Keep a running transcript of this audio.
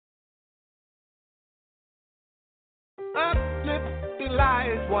Uplift the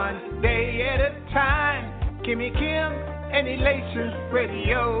lives one day at a time. Kimmy Kim and Elations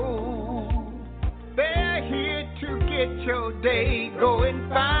Radio. They're here to get your day going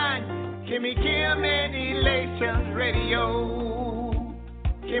fine. Kimmy Kim and Elations Radio.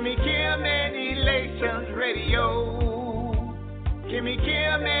 Kimmy Kim and Elations Radio. Kimmy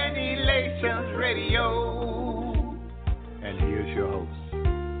Kim and Elations Radio. And here's your host,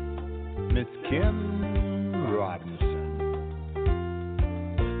 Miss Kim Robinson.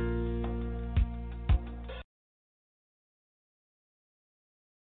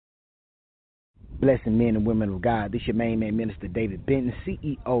 Blessing men and women of God. This your main man, Minister David Benton,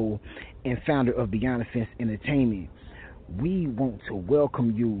 CEO and founder of Beyond the Fence Entertainment. We want to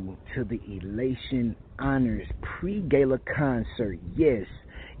welcome you to the Elation Honors Pre-Gala Concert. Yes,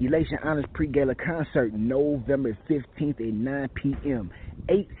 Elation Honors Pre-Gala Concert, November 15th at 9 p.m.,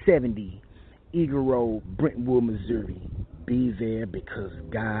 870 Eagle Road, Brentwood, Missouri. Be there because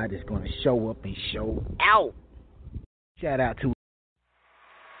God is going to show up and show out. Shout out to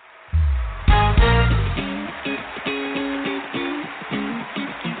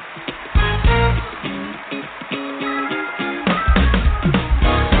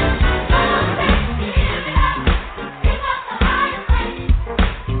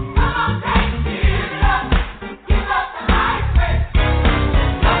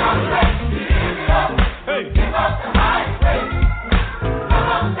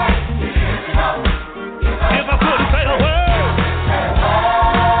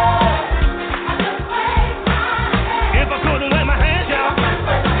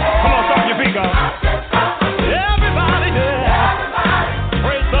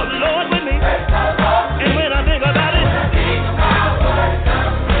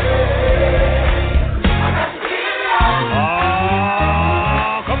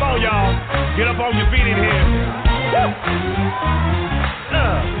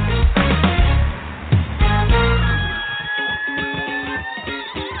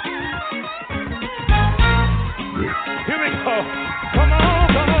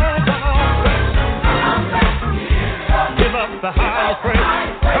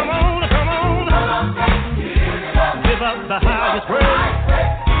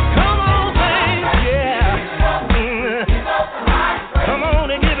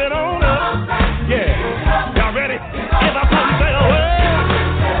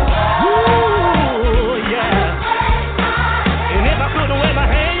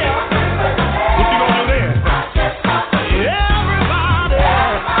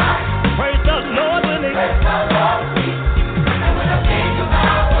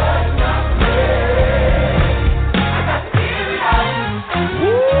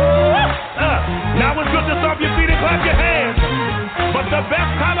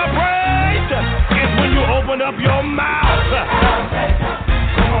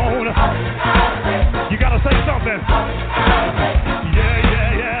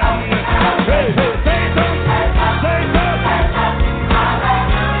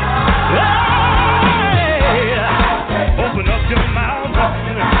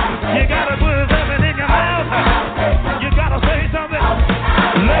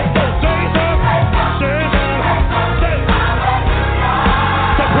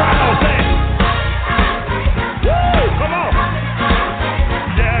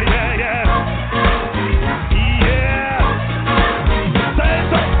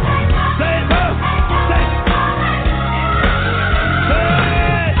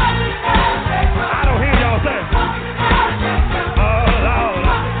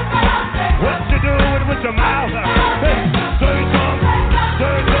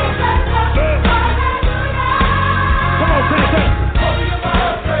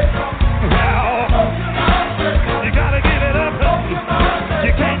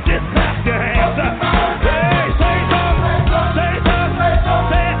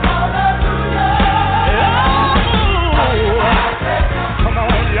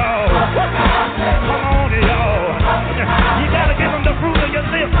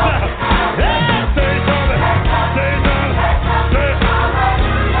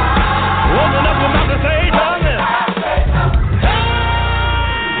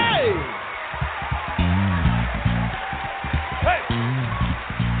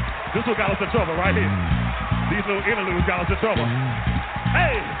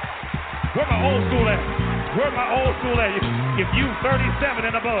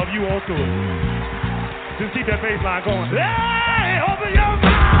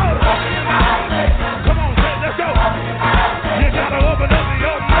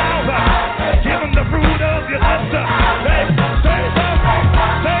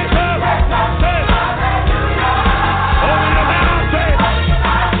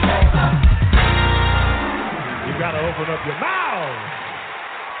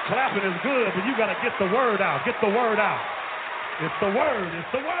got to get the word out. Get the word out. It's the word. It's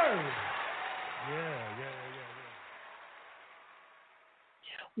the word. Yeah.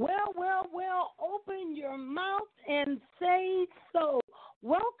 Well, open your mouth and say so.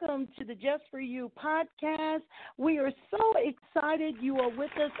 Welcome to the Just For You podcast. We are so excited you are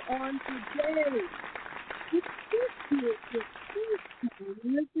with us on today.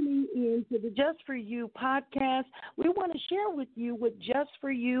 Listening in to the Just For You podcast, we want to share with you what Just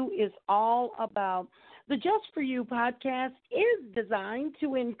For You is all about. The Just For You podcast is designed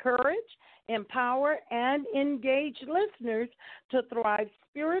to encourage, empower, and engage listeners to thrive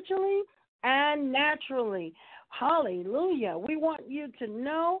spiritually and naturally. Hallelujah. We want you to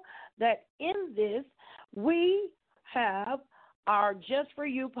know that in this, we have our Just For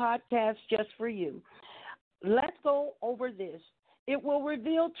You podcast, Just For You. Let's go over this. It will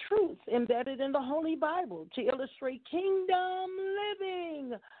reveal truths embedded in the Holy Bible to illustrate kingdom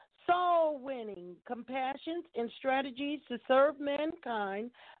living, soul winning, compassion, and strategies to serve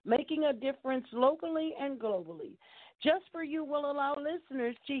mankind, making a difference locally and globally. Just For You will allow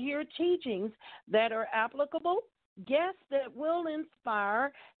listeners to hear teachings that are applicable, guests that will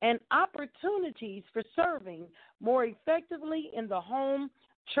inspire, and opportunities for serving more effectively in the home,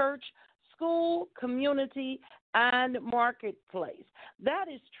 church, school, community, and marketplace. That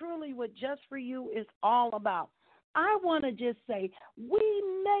is truly what Just For You is all about. I want to just say we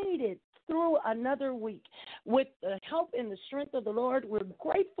made it through another week with the help and the strength of the Lord. We're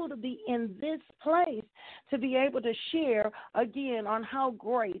grateful to be in this place to be able to share again on how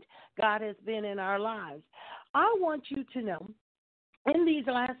great God has been in our lives. I want you to know, in these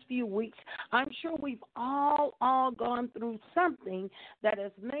last few weeks, I'm sure we've all gone through something that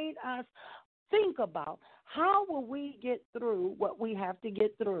has made us think about how will we get through what we have to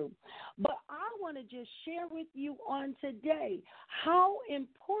get through. But I want to just share with you on today how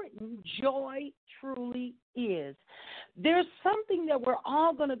important joy truly is. There's something that we're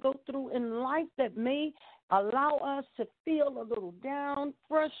all going to go through in life that may allow us to feel a little down,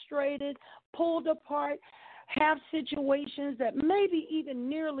 frustrated, pulled apart, have situations that maybe even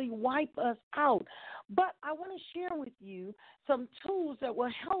nearly wipe us out. But I want to share with you some tools that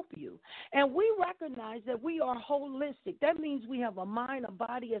will help you. And we recognize that we are holistic. That means we have a mind, a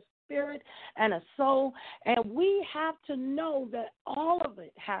body, a spirit, and a soul. And we have to know that all of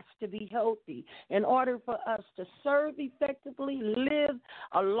it has to be healthy in order for us to serve effectively, live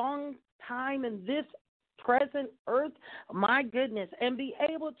a long time in this present earth, my goodness, and be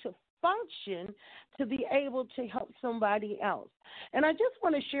able to function to be able to help somebody else. And I just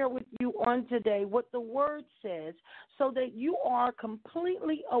want to share with you on today what the Word says so that you are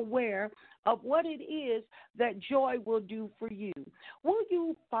completely aware of what it is that joy will do for you. Will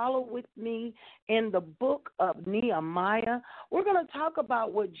you follow with me in the book of Nehemiah? We're going to talk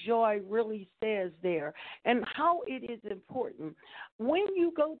about what joy really says there and how it is important. When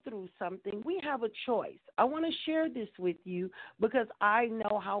you go through something, we have a choice. I want to share this with you because I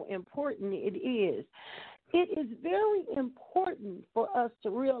know how important it is. It is very important for us to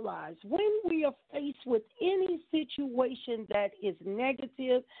realize when we are faced with any situation that is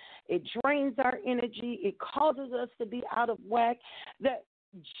negative, it drains our energy, it causes us to be out of whack, that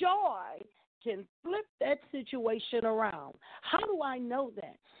joy can flip that situation around. How do I know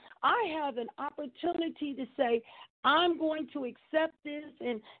that? I have an opportunity to say, I'm going to accept this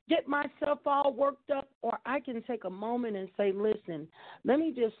and get myself all worked up, or I can take a moment and say, listen, let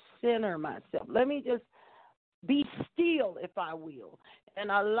me just center myself. Let me just be still, if I will,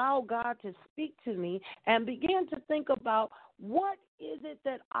 and allow God to speak to me and begin to think about what is it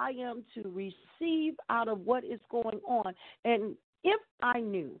that I am to receive out of what is going on. And if I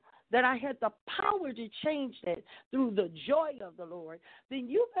knew that I had the power to change that through the joy of the Lord, then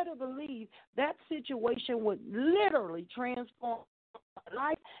you better believe that situation would literally transform my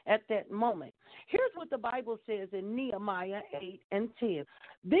life at that moment. Here's what the Bible says in Nehemiah 8:10.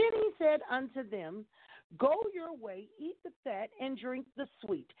 Then he said unto them, go your way, eat the fat, and drink the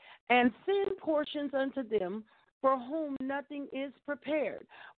sweet, and send portions unto them for whom nothing is prepared.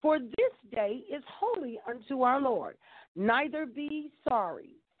 For this day is holy unto our Lord. Neither be sorry,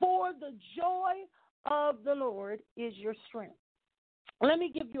 for the joy of the Lord is your strength. Let me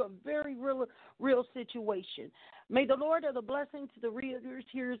give you a very real situation. May the Lord add a blessing to the readers,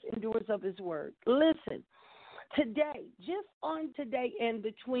 hearers, and doers of his word. Listen, today, just on today and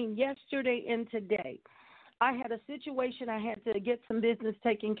between yesterday and today, I had a situation I had to get some business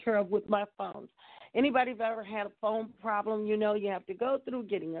taken care of with my phones. Anybody have ever had a phone problem, you know you have to go through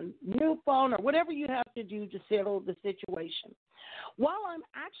getting a new phone or whatever you have to do to settle the situation. While I'm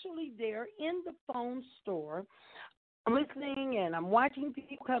actually there in the phone store, listening and I'm watching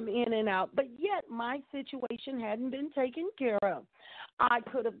people come in and out, but yet my situation hadn't been taken care of. I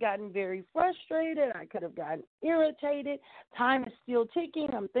could have gotten very frustrated. I could have gotten irritated. Time is still ticking.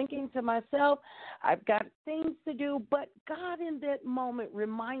 I'm thinking to myself, I've got things to do, but God in that moment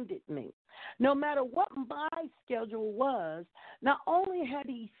reminded me, no matter what my schedule was, not only had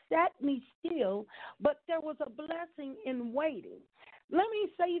he set me still, but there was a blessing in waiting. Let me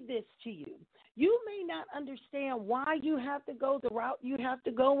say this to you. You may not understand why you have to go the route you have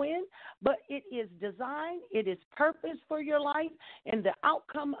to go in, but it is designed, it is purpose for your life, and the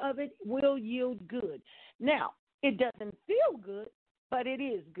outcome of it will yield good. Now, it doesn't feel good, but it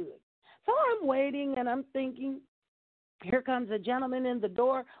is good. So I'm waiting and I'm thinking, here comes a gentleman in the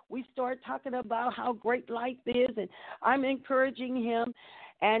door. We start talking about how great life is, and I'm encouraging him,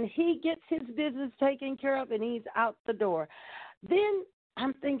 and he gets his business taken care of, and he's out the door. Then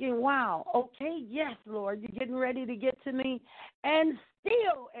I'm thinking, wow, okay, yes, Lord, you're getting ready to get to me. And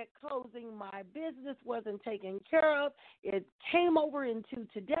still at closing, my business wasn't taken care of. It came over into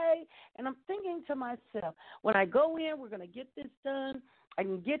today. And I'm thinking to myself, when I go in, we're going to get this done. I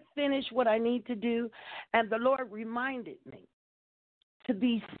can get finished what I need to do. And the Lord reminded me to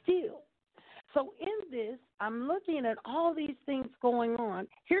be still. So in this, I'm looking at all these things going on.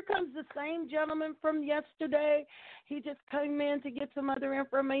 Here comes the same gentleman from yesterday. He just came in to get some other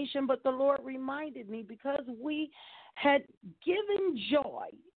information, but the Lord reminded me because we had given joy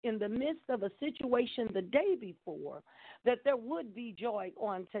in the midst of a situation the day before that there would be joy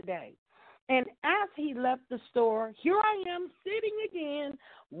on today. And as he left the store, here I am sitting again,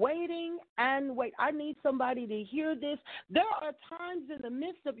 waiting and wait. I need somebody to hear this. There are times in the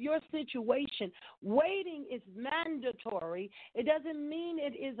midst of your situation, waiting is mandatory. It doesn't mean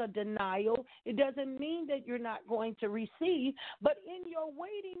it is a denial. It doesn't mean that you're not going to receive. But in your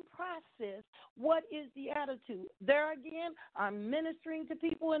waiting process, what is the attitude? There again, I'm ministering to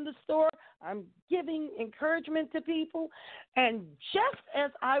people in the store. I'm giving encouragement to people. And just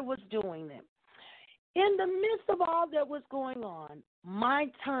as I was doing it, in the midst of all that was going on, my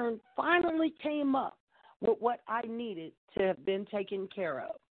turn finally came up with what I needed to have been taken care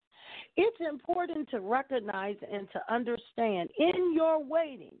of. It's important to recognize and to understand in your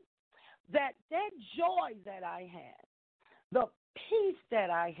waiting that joy that I had, the peace that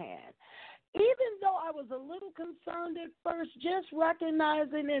I had, even though I was a little concerned at first, just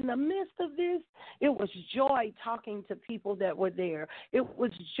recognizing in the midst of this, it was joy talking to people that were there. It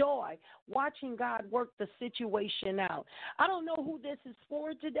was joy watching God work the situation out. I don't know who this is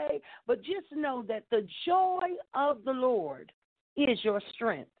for today, but just know that the joy of the Lord is your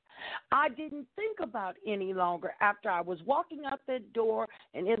strength. I didn't think about any longer after I was walking out that door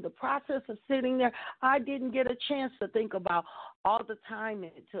and in the process of sitting there, I didn't get a chance to think about all the time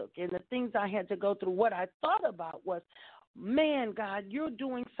it took and the things I had to go through. What I thought about was, man, God, you're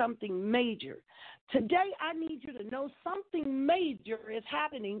doing something major. Today, I need you to know something major is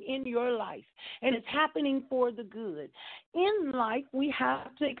happening in your life, and it's happening for the good. In life, we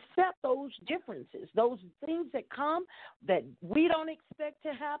have to accept those differences, those things that come that we don't expect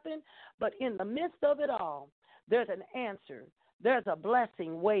to happen, but in the midst of it all, there's an answer. There's a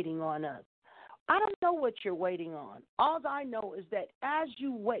blessing waiting on us. I don't know what you're waiting on. All I know is that as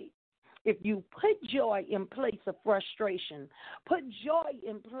you wait, if you put joy in place of frustration, put joy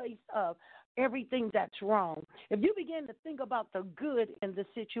in place of everything that's wrong, if you begin to think about the good in the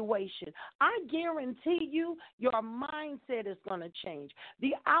situation, I guarantee you your mindset is going to change.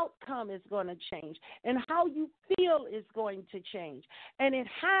 The outcome is going to change. And how you feel is going to change. And it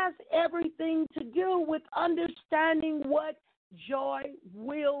has everything to do with understanding what joy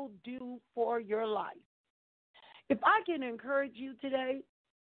will do for your life. If I can encourage you today,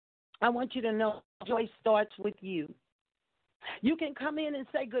 I want you to know joy starts with you. You can come in and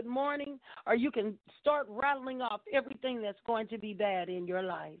say good morning, or you can start rattling off everything that's going to be bad in your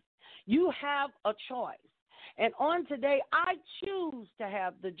life. You have a choice. And on today, I choose to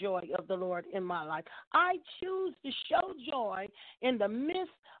have the joy of the Lord in my life. I choose to show joy in the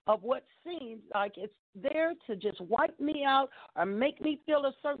midst of what seems like it's there to just wipe me out or make me feel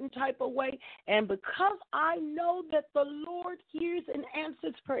a certain type of way. And because I know that the Lord hears and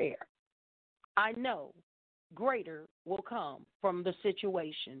answers prayer, I know greater will come from the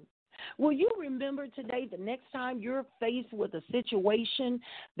situation. Will you remember today, the next time you're faced with a situation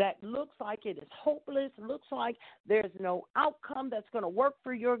that looks like it is hopeless, looks like there's no outcome that's going to work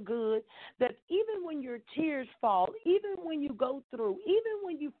for your good, that even when your tears fall, even when you go through, even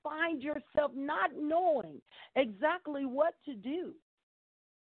when you find yourself not knowing exactly what to do,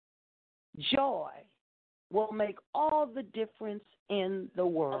 joy will make all the difference in the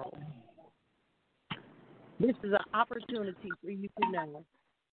world. This is an opportunity for you to know.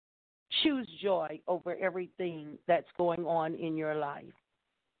 Choose joy over everything that's going on in your life.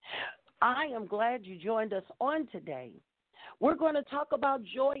 I am glad you joined us on today. We're going to talk about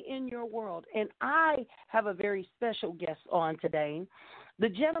joy in your world, and I have a very special guest on today, the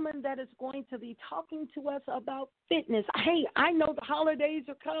gentleman that is going to be talking to us about fitness. Hey, I know the holidays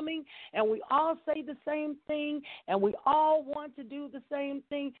are coming, and we all say the same thing, and we all want to do the same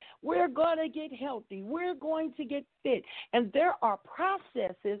thing. We're going to get healthy. We're going to get fit, and there are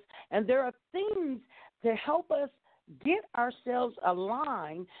processes, and there are things to help us get ourselves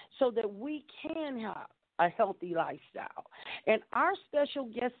aligned so that we can have a healthy lifestyle. And our special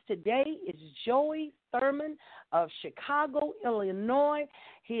guest today is Joey Thurman of Chicago, Illinois.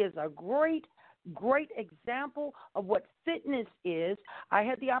 He is a great example of what fitness is. I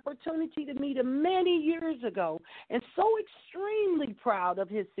had the opportunity to meet him many years ago and so extremely proud of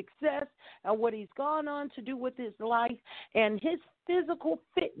his success and what he's gone on to do with his life. And his physical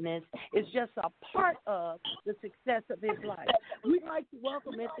fitness is just a part of the success of his life. We'd like to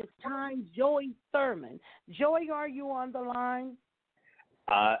welcome at this time Joey Thurman. Joey, are you on the line?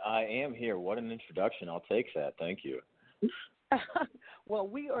 I am here. What an introduction. I'll take that. Thank you. Well,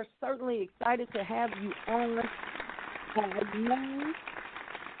 we are certainly excited to have you on. I know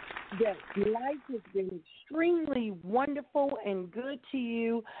that life has been extremely wonderful and good to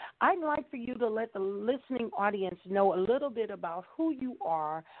you. I'd like for you to let the listening audience know a little bit about who you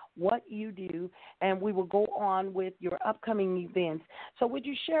are, what you do, and we will go on with your upcoming events. So would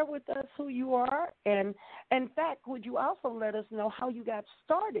you share with us who you are? And, in fact, would you also let us know how you got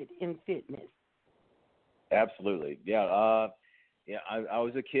started in fitness? Absolutely. Yeah. I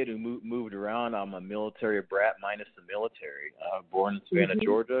was a kid who moved around. I'm a military brat minus the military. Born in Savannah,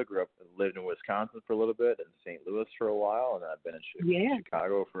 Georgia. Lived in Wisconsin for a little bit, and St. Louis for a while, and I've been in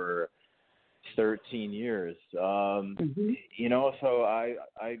Chicago for 13 years. You know, so I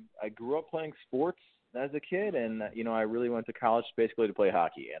grew up playing sports as a kid, and you know, I really went to college basically to play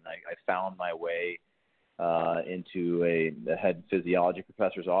hockey, and I found my way into the head physiology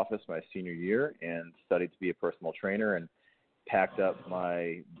professor's office my senior year and studied to be a personal trainer, and packed up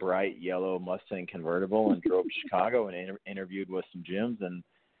my bright yellow Mustang convertible and drove to Chicago and interviewed with some gyms, and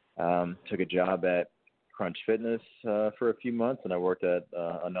took a job at Crunch Fitness for a few months, and I worked at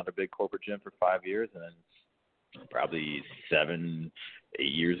another big corporate gym for 5 years, and then probably 7-8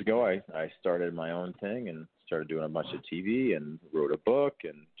 years ago I started my own thing and started doing a bunch of TV and wrote a book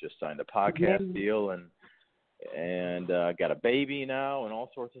and just signed a podcast deal and got a baby now and all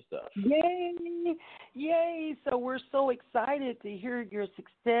sorts of stuff. Yay! So we're so excited to hear your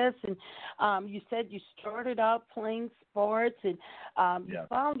success. And you said you started out playing sports and you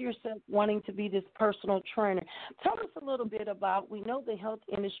found yourself wanting to be this personal trainer. Tell us a little bit about, we know the health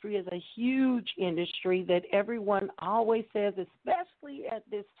industry is a huge industry that everyone always says, especially at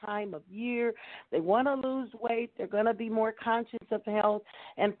this time of year, they want to lose weight, they're going to be more conscious of health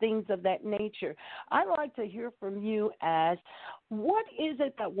and things of that nature. I'd like to hear from you as what is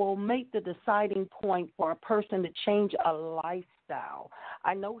it that will make the deciding point for a person to change a lifestyle?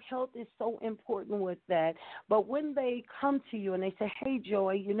 I know health is so important with that, but when they come to you and they say, hey,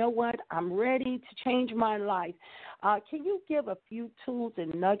 Joy, you know what, I'm ready to change my life, can you give a few tools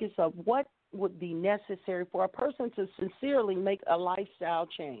and nuggets of what would be necessary for a person to sincerely make a lifestyle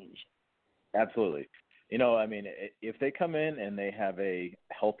change? Absolutely. You know, I mean, if they come in and they have a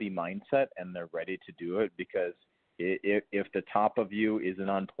healthy mindset and they're ready to do it, because if the top of you isn't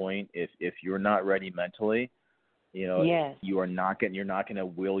on point, if you're not ready mentally, you know, you're not going to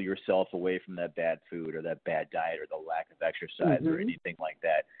will yourself away from that bad food or that bad diet or the lack of exercise or anything like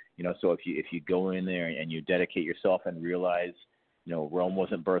that. You know, so if you go in there and you dedicate yourself and realize, you know, Rome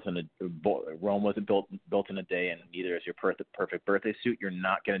wasn't built in a day, and neither is your perfect birthday suit. You're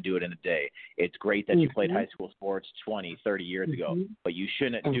not going to do it in a day. It's great that you played high school sports 20, 30 years ago, but you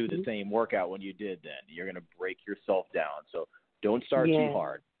shouldn't do the same workout when you did then. You're going to break yourself down. So don't start too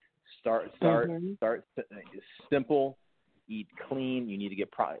hard. Start simple. Eat clean. You need to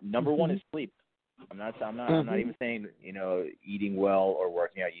get number one is sleep. I'm not even saying, you know, eating well or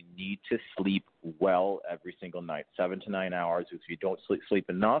working out. You need to sleep well every single night, 7 to 9 hours. If you don't sleep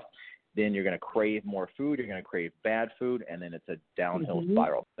enough, then you're going to crave more food. You're going to crave bad food, and then it's a downhill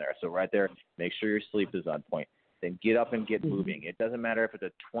spiral from there. So right there, make sure your sleep is on point. Then get up and get moving. It doesn't matter if it's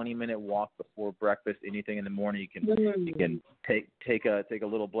a 20-minute walk before breakfast, anything in the morning. You can take a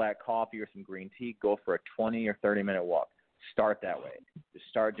little black coffee or some green tea. Go for a 20 or 30-minute walk. Start that way. Just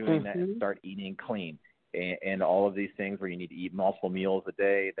start doing that and start eating clean. And all of these things where you need to eat multiple meals a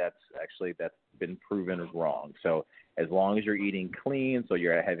day, that's been proven wrong. So as long as you're eating clean, so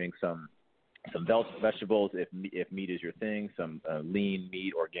you're having some some vegetables if meat is your thing, some lean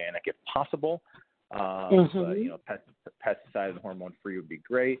meat, organic if possible. Pesticide and hormone free would be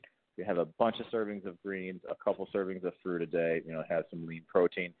great. You have a bunch of servings of greens, a couple servings of fruit a day. Have some lean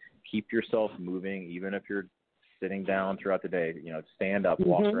protein. Keep yourself moving, even if you're sitting down throughout the day. Stand up,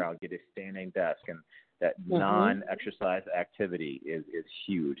 walk around, get a standing desk, and that non-exercise activity is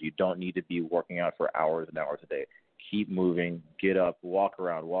huge. You don't need to be working out for hours and hours a day. Keep moving, get up, walk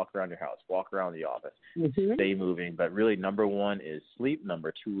around your house, walk around the office, stay moving. But really, number one is sleep.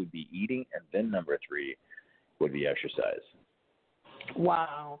 Number two would be eating, and then number three would be exercise.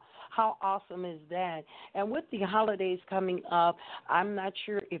 Wow. How awesome is that? And with the holidays coming up, I'm not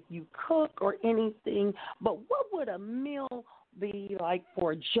sure if you cook or anything, but what would a meal be like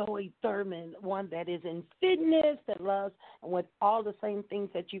for Joey Thurman, one that is in fitness, that loves, and with all the same things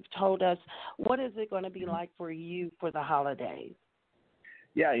that you've told us? What is it going to be like for you for the holidays?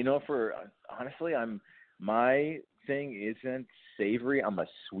 Yeah, honestly, my thing isn't savory. I'm a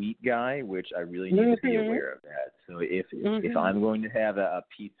sweet guy, which I really need to be aware of that. So if I'm going to have a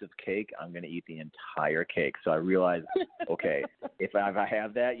piece of cake, I'm going to eat the entire cake. So I realize, okay, if I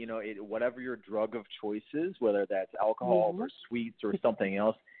have that, whatever your drug of choice is, whether that's alcohol or sweets or something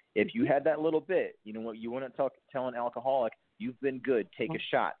else, if you had that little bit, what you wouldn't tell an alcoholic, you've been good, take a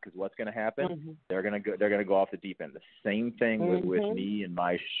shot, because what's going to happen? They're going to go off the deep end. The same thing with me and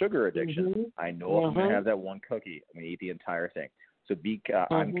my sugar addiction. I know if I'm going to have that one cookie, I'm going to eat the entire thing. So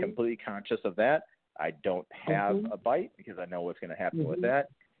I'm completely conscious of that. I don't have a bite because I know what's going to happen with that.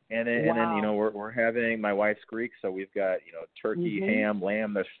 And then we're having, my wife's Greek, so we've got turkey, ham,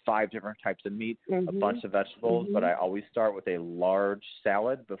 lamb. There's 5 different types of meat, a bunch of vegetables. But I always start with a large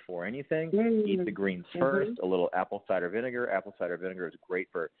salad before anything. Eat the greens first. A little apple cider vinegar. Apple cider vinegar is great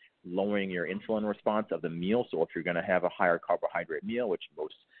for lowering your insulin response of the meal. So if you're going to have a higher carbohydrate meal, which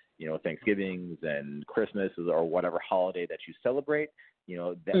most Thanksgivings and Christmas or whatever holiday that you celebrate,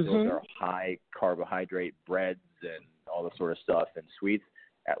 those are high carbohydrate breads and all this sort of stuff and sweets.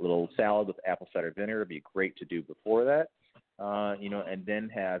 That little salad with apple cider vinegar would be great to do before that, and then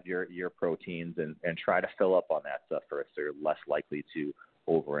have your proteins and try to fill up on that stuff first, so you're less likely to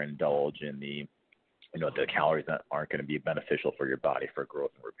overindulge in the calories that aren't going to be beneficial for your body for growth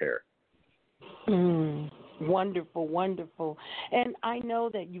and repair. Wonderful, wonderful. And I know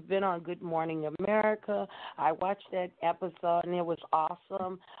that you've been on Good Morning America. I watched that episode, and it was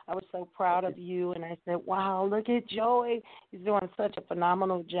awesome. I was so proud of you, and I said, wow, look at Joey. He's doing such a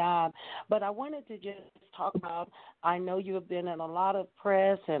phenomenal job. But I wanted to just talk about, I know you have been in a lot of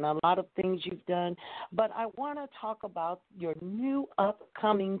press and a lot of things you've done, but I want to talk about your new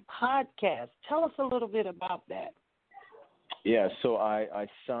upcoming podcast. Tell us a little bit about that. Yeah, so I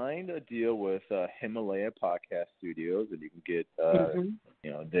signed a deal with Himalaya Podcast Studios, and you can get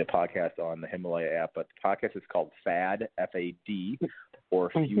the podcast on the Himalaya app. But the podcast is called FAD, F-A-D,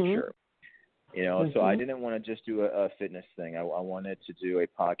 or Future. So I didn't want to just do a fitness thing. I wanted to do a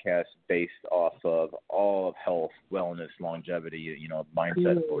podcast based off of all of health, wellness, longevity,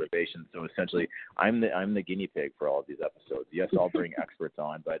 mindset, and motivation. So essentially, I'm the guinea pig for all of these episodes. Yes, I'll bring experts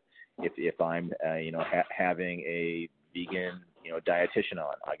on, but if I'm having a vegan, dietitian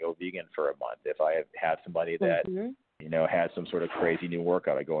on, I go vegan for a month. If I have somebody that, has some sort of crazy new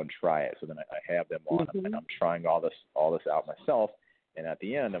workout, I go and try it. So then I have them on, and I'm trying all this out myself. And at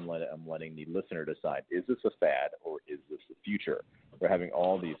the end, I'm letting the listener decide: is this a fad or is this the future? We're having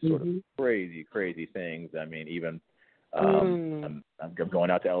all these sort of crazy things. I mean, even I'm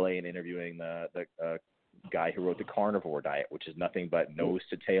going out to LA and interviewing the guy who wrote the Carnivore Diet, which is nothing but nose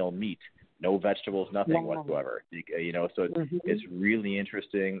to tail meat. No vegetables, nothing whatsoever. So it's really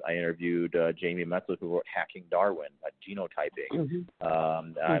interesting. I interviewed Jamie Metzler, who wrote Hacking Darwin, genotyping.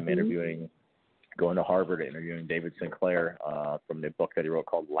 I'm going to Harvard, interviewing David Sinclair from the book that he wrote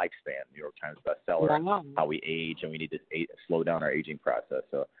called Lifespan, New York Times bestseller, how we age and we need to slow down our aging process.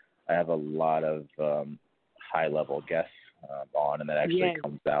 So I have a lot of high-level guests on, and that actually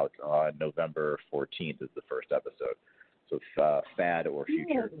comes out on November 14th is the first episode. So Fad or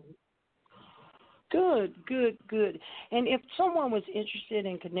Future. Good. And if someone was interested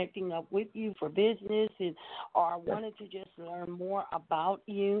in connecting up with you for business or wanted to just learn more about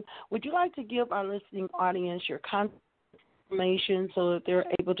you, would you like to give our listening audience your contact information so that they're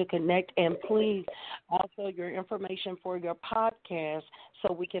able to connect, and please also your information for your podcast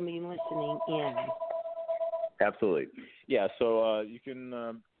so we can be listening in? Absolutely. Yeah, so you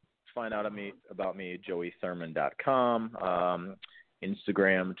can find out about me at joeythurman.com.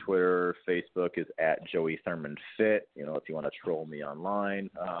 Instagram, Twitter, Facebook is at Joey Thurman Fit. If you want to troll me online,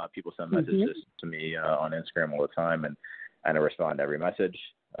 people send messages to me on Instagram all the time, and I respond to every message.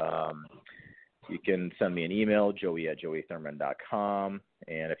 You can send me an email, joey@joeythurman.com.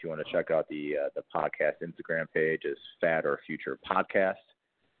 And if you want to check out the podcast Instagram page, is Fad or Future Podcast.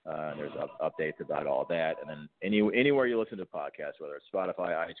 There's updates about all that. And then anywhere you listen to podcasts, whether it's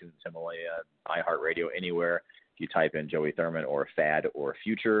Spotify, iTunes, Himalaya, iHeartRadio, anywhere, if you type in Joey Thurman or Fad or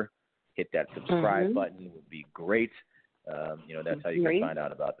Future, hit that subscribe button would be great. That's how you can find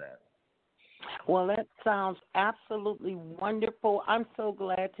out about that. Well, that sounds absolutely wonderful. I'm so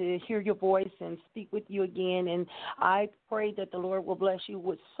glad to hear your voice and speak with you again, and I pray that the Lord will bless you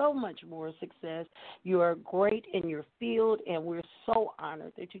with so much more success. You are great in your field, and we're so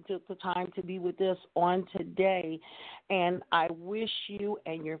honored that you took the time to be with us on today, and I wish you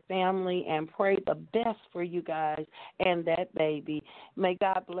and your family and pray the best for you guys and that baby. May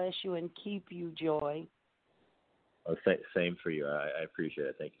God bless you and keep you, Joy. Oh, same for you. I appreciate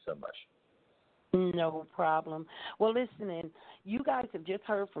it. Thank you so much. No problem. Well, listen, you guys have just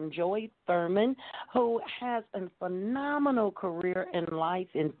heard from Joey Thurman, who has a phenomenal career in life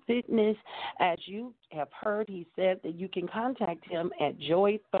in fitness. As you have heard, he said that you can contact him at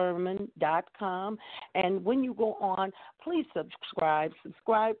joeythurman.com. And when you go on, please subscribe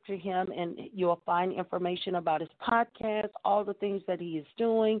to him, and you'll find information about his podcast, all the things that he is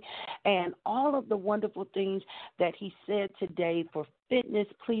doing, and all of the wonderful things that he said today for fitness.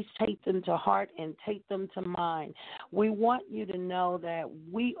 Please take them to heart and take them to mind. We want you to know that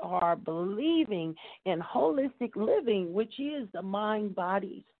we are believing in holistic living, which is the mind,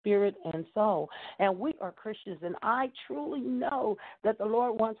 body, spirit, and soul. And we are Christians, and I truly know that the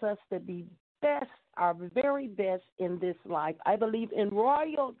Lord wants us to be best, our very best in this life. I believe in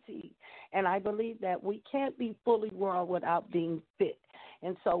royalty, and I believe that we can't be fully royal without being fit.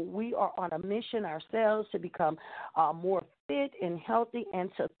 And so we are on a mission ourselves to become more fit and healthy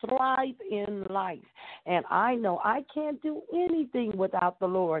and to thrive in life. And I know I can't do anything without the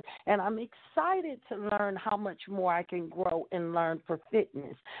Lord. And I'm excited to learn how much more I can grow and learn for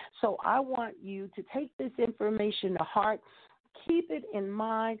fitness. So I want you to take this information to heart. Keep it in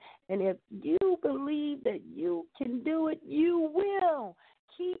mind. And if you believe that you can do it, you will.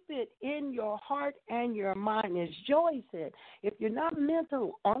 Keep it in your heart and your mind. As Joy said, if you're not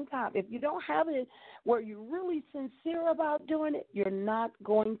mental on top, if you don't have it where you're really sincere about doing it, you're not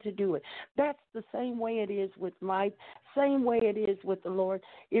going to do it. That's the same way it is with life, same way it is with the Lord.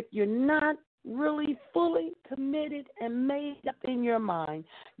 If you're not really fully committed and made up in your mind,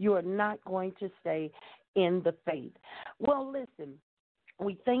 you are not going to stay in the faith. Well, listen.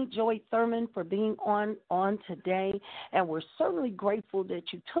 We thank Joey Thurman for being on today, and we're certainly grateful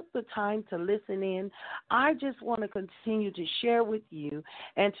that you took the time to listen in. I just want to continue to share with you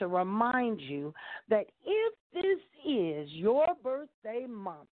and to remind you that if this is your birthday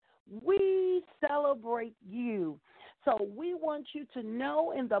month, we celebrate you. So we want you to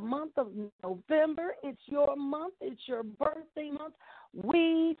know in the month of November, it's your month, it's your birthday month.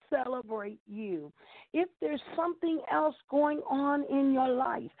 We celebrate you. If there's something else going on in your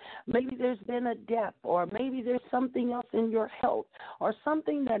life, maybe there's been a death, or maybe there's something else in your health, or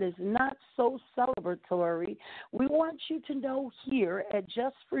something that is not so celebratory, we want you to know here at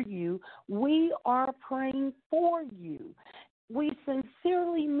Just For You, we are praying for you. We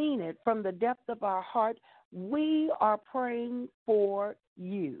sincerely mean it from the depth of our heart. We are praying for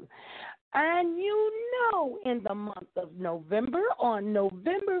you. And you know, in the month of November, on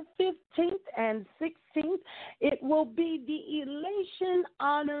November 15th and 16th, it will be the Elation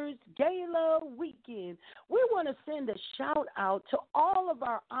Honors Gala Weekend. We want to send a shout out to all of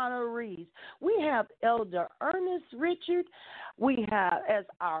our honorees. We have Elder Ernest Richard. We have, as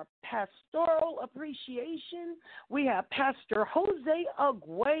our pastoral appreciation, we have Pastor Jose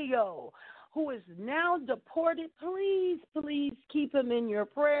Aguayo, who is now deported. Please keep him in your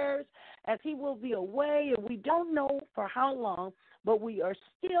prayers, as he will be away, and we don't know for how long, but we are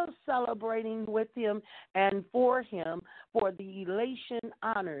still celebrating with him and for him for the Elation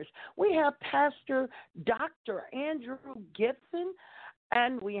Honors. We have Pastor Dr. Andrew Gibson,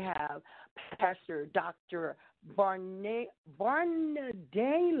 and we have Pastor Dr. Barnadele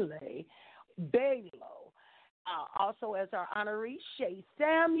Balo. Also as our honoree, Shay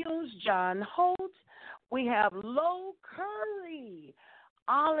Samuels, John Holt. We have Lo Curry,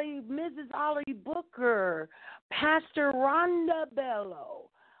 Mrs. Ollie Booker, Pastor Rhonda Bello,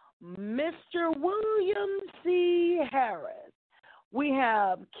 Mr. William C. Harris. We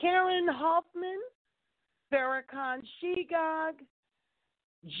have Karen Hoffman, Farrakhan Shegog,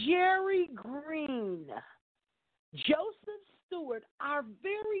 Jerry Green, Joseph Stewart, our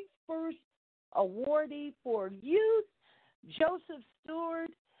very first awardee for youth, Joseph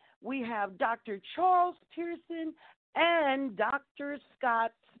Stewart. We have Dr. Charles Pearson and Dr.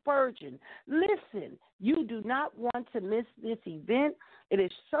 Scott Spurgeon. Listen, you do not want to miss this event. It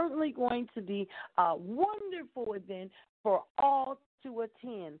is certainly going to be a wonderful event for all to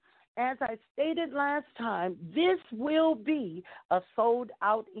attend. As I stated last time, this will be a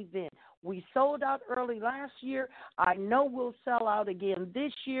sold-out event. We sold out early last year. I know we'll sell out again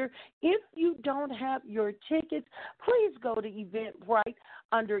this year. If you don't have your tickets, please go to Eventbrite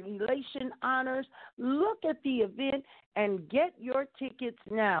under Elation Honors. Look at the event and get your tickets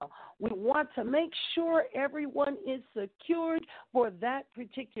now. We want to make sure everyone is secured for that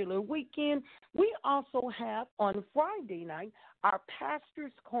particular weekend. We also have on Friday night our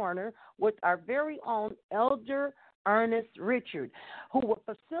Pastor's Corner with our very own Elder Ernest Richard, who will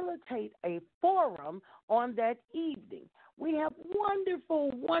facilitate a forum on that evening. We have wonderful,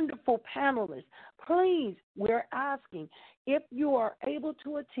 wonderful panelists. Please, we're asking if you are able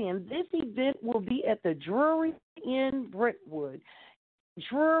to attend. This event will be at the Drury in Brentwood.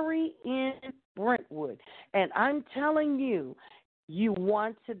 Drury in Brentwood. And I'm telling you, you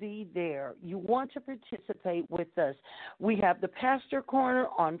want to be there. You want to participate with us. We have the Pastor Corner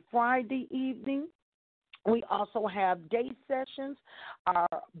on Friday evening. We also have day sessions. Our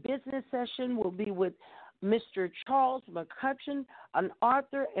business session will be with Mr. Charles McCutcheon, an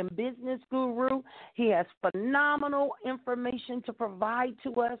author and business guru. He has phenomenal information to provide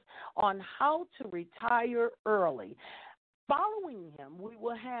to us on how to retire early. Following him, we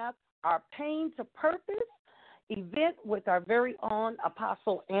will have our Pain to Purpose event with our very own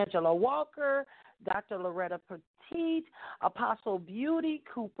Apostle Angela Walker, Dr. Loretta Petit, Apostle Beauty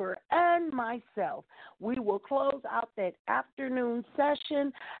Cooper, and myself. We will close out that afternoon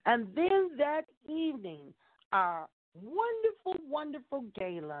session, and then that evening, our wonderful, wonderful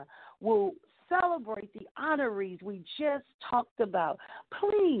gala will celebrate the honorees we just talked about.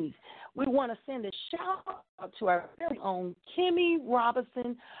 Please, we want to send a shout out to our very own Kimmy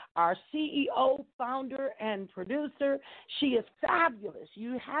Robinson, our CEO, founder, and producer. She is fabulous.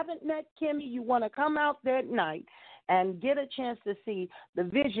 You haven't met Kimmy, you want to come out that night and get a chance to see the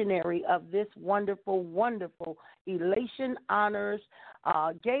visionary of this wonderful, wonderful Elation Honors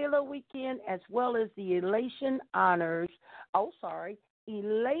Gala weekend, as well as the Elation Honors,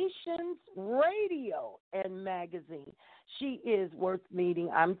 Elations Radio and Magazine. She is worth meeting.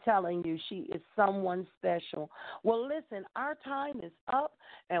 I'm telling you, she is someone special. Well, listen, our time is up,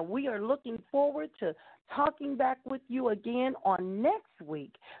 and we are looking forward to talking back with you again on next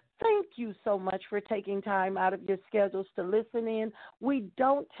week. Thank you so much for taking time out of your schedules to listen in. We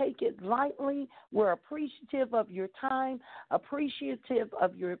don't take it lightly. We're appreciative of your time, appreciative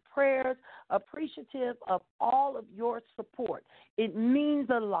of your prayers, appreciative of all of your support. It means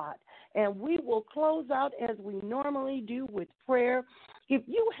a lot. And we will close out as we normally do with prayer. If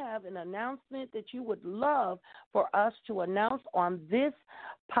you have an announcement that you would love for us to announce on this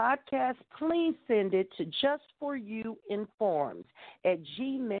podcast, please send it to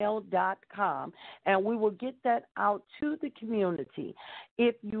justforyouinformed@gmail.com, and we will get that out to the community.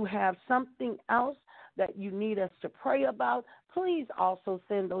 If you have something else that you need us to pray about, please also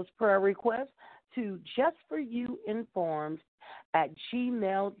send those prayer requests to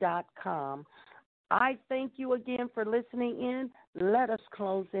justforyouinformed@gmail.com. I thank you again for listening in. Let us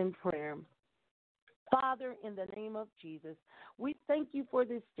close in prayer. Father, in the name of Jesus, we thank you for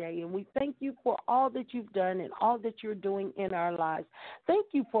this day, and we thank you for all that you've done and all that you're doing in our lives. Thank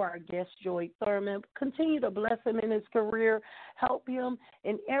you for our guest, Joy Thurman. Continue to bless him in his career. Help him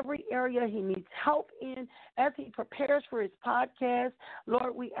in every area he needs help in as he prepares for his podcast.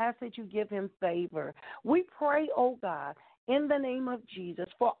 Lord, we ask that you give him favor. We pray, oh God, in the name of Jesus,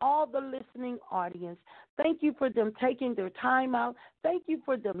 for all the listening audience. Thank you for them taking their time out. Thank you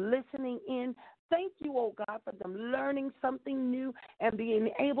for them listening in. Thank you, oh God, for them learning something new and being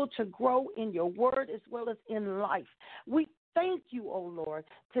able to grow in your word as well as in life. We thank you, oh Lord,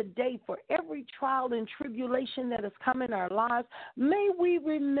 today for every trial and tribulation that has come in our lives. May we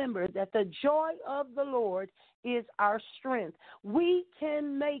remember that the joy of the Lord is our strength. We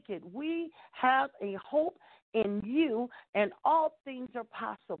can make it. We have a hope in you, and all things are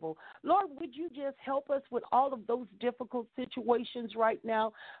possible. Lord, would you just help us with all of those difficult situations right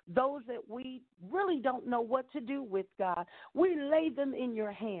now, those that we really don't know what to do with, God. We lay them in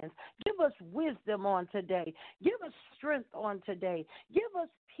your hands. Give us wisdom on today. Give us strength on today. Give us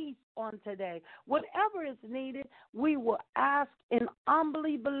peace on today. Whatever is needed, we will ask and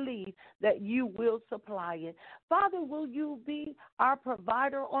humbly believe that you will supply it. Father, will you be our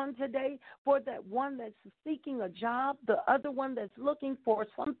provider on today for that one that's seeking a job, the other one that's looking for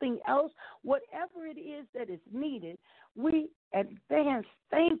something else, whatever it is that is needed? We advance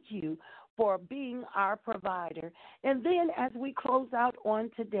thank you for being our provider. And then as we close out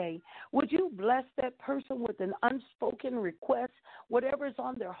on today, would you bless that person with an unspoken request, whatever is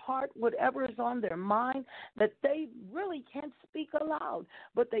on their heart, whatever is on their mind, that they really can't speak aloud,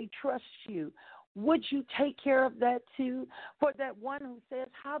 but they trust you? Would you take care of that too? For that one who says,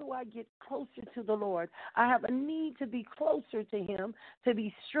 how do I get closer to the Lord? I have a need to be closer to him, to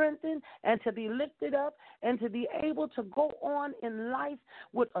be strengthened and to be lifted up and to be able to go on in life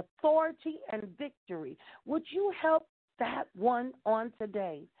with authority and victory. Would you help that one on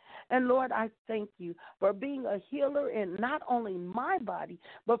today? And Lord, I thank you for being a healer in not only my body,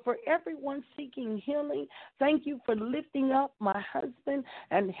 but for everyone seeking healing. Thank you for lifting up my husband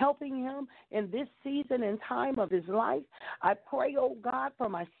and helping him in this season and time of his life. I pray, oh God, for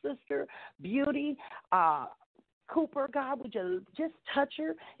my sister, Beauty, Cooper, God, would you just touch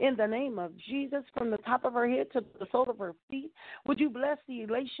her in the name of Jesus from the top of her head to the sole of her feet? Would you bless the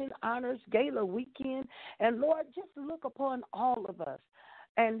Elation Honors Gala weekend? And Lord, just look upon all of us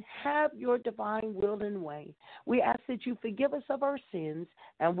and have your divine will and way. We ask that you forgive us of our sins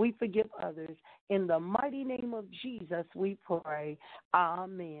and we forgive others. In the mighty name of Jesus, we pray.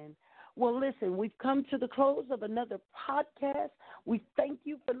 Amen. Well, listen, we've come to the close of another podcast. We thank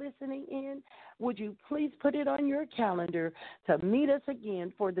you for listening in. Would you please put it on your calendar to meet us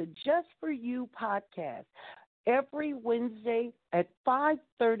again for the Just For You podcast every Wednesday at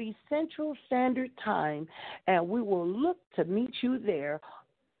 5:30 Central Standard Time, and we will look to meet you there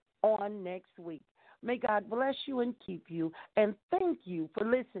on next week. May God bless you and keep you, and thank you for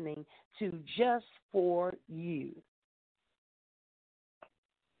listening to Just For You.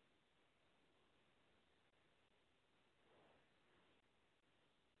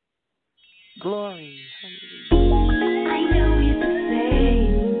 Glory. Hallelujah.